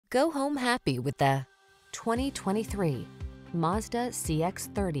Go home happy with the 2023 Mazda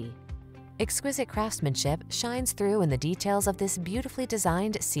CX-30. Exquisite craftsmanship shines through in the details of this beautifully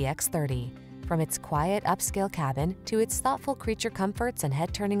designed CX-30. From its quiet upscale cabin to its thoughtful creature comforts and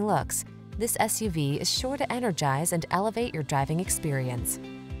head-turning looks, this SUV is sure to energize and elevate your driving experience.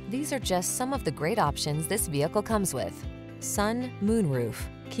 These are just some of the great options this vehicle comes with: sun, moonroof,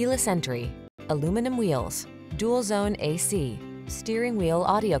 keyless entry, aluminum wheels, dual-zone AC, steering wheel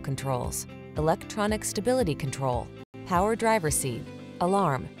audio controls, electronic stability control, power driver seat,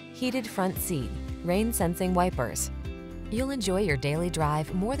 alarm, heated front seat, rain-sensing wipers. You'll enjoy your daily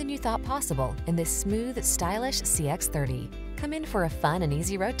drive more than you thought possible in this smooth, stylish CX-30. Come in for a fun and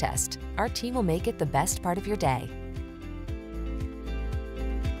easy road test. Our team will make it the best part of your day.